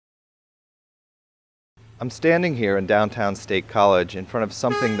I'm standing here in downtown State College in front of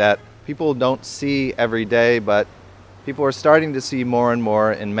something that people don't see every day, but people are starting to see more and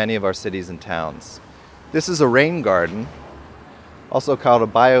more in many of our cities and towns. This is a rain garden, also called a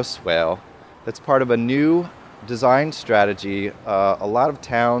bioswale, that's part of a new design strategy a lot of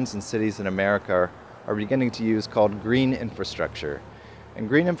towns and cities in America are beginning to use, called green infrastructure. And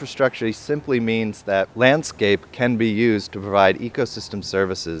green infrastructure simply means that landscape can be used to provide ecosystem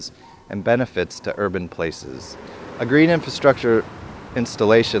services and benefits to urban places. A green infrastructure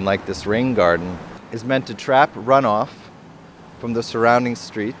installation like this rain garden is meant to trap runoff from the surrounding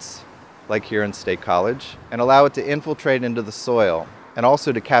streets, like here in State College, and allow it to infiltrate into the soil, and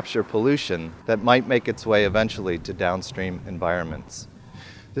also to capture pollution that might make its way eventually to downstream environments.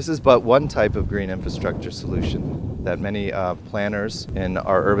 This is but one type of green infrastructure solution that many planners in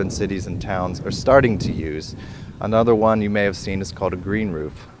our urban cities and towns are starting to use. Another one you may have seen is called a green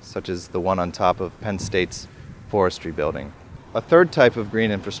roof, such as the one on top of Penn State's forestry building. A third type of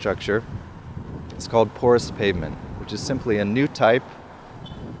green infrastructure is called porous pavement, which is simply a new type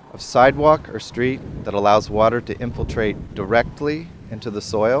of sidewalk or street that allows water to infiltrate directly into the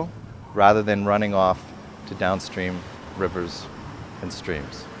soil rather than running off to downstream rivers and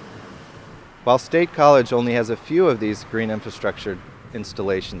streams. While State College only has a few of these green infrastructure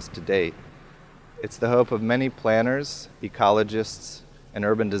installations to date, it's the hope of many planners, ecologists, and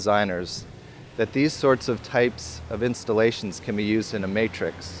urban designers that these sorts of types of installations can be used in a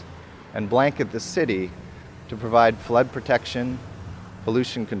matrix and blanket the city to provide flood protection,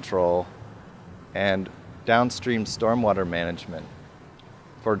 pollution control, and downstream stormwater management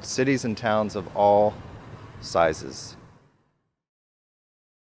for cities and towns of all sizes.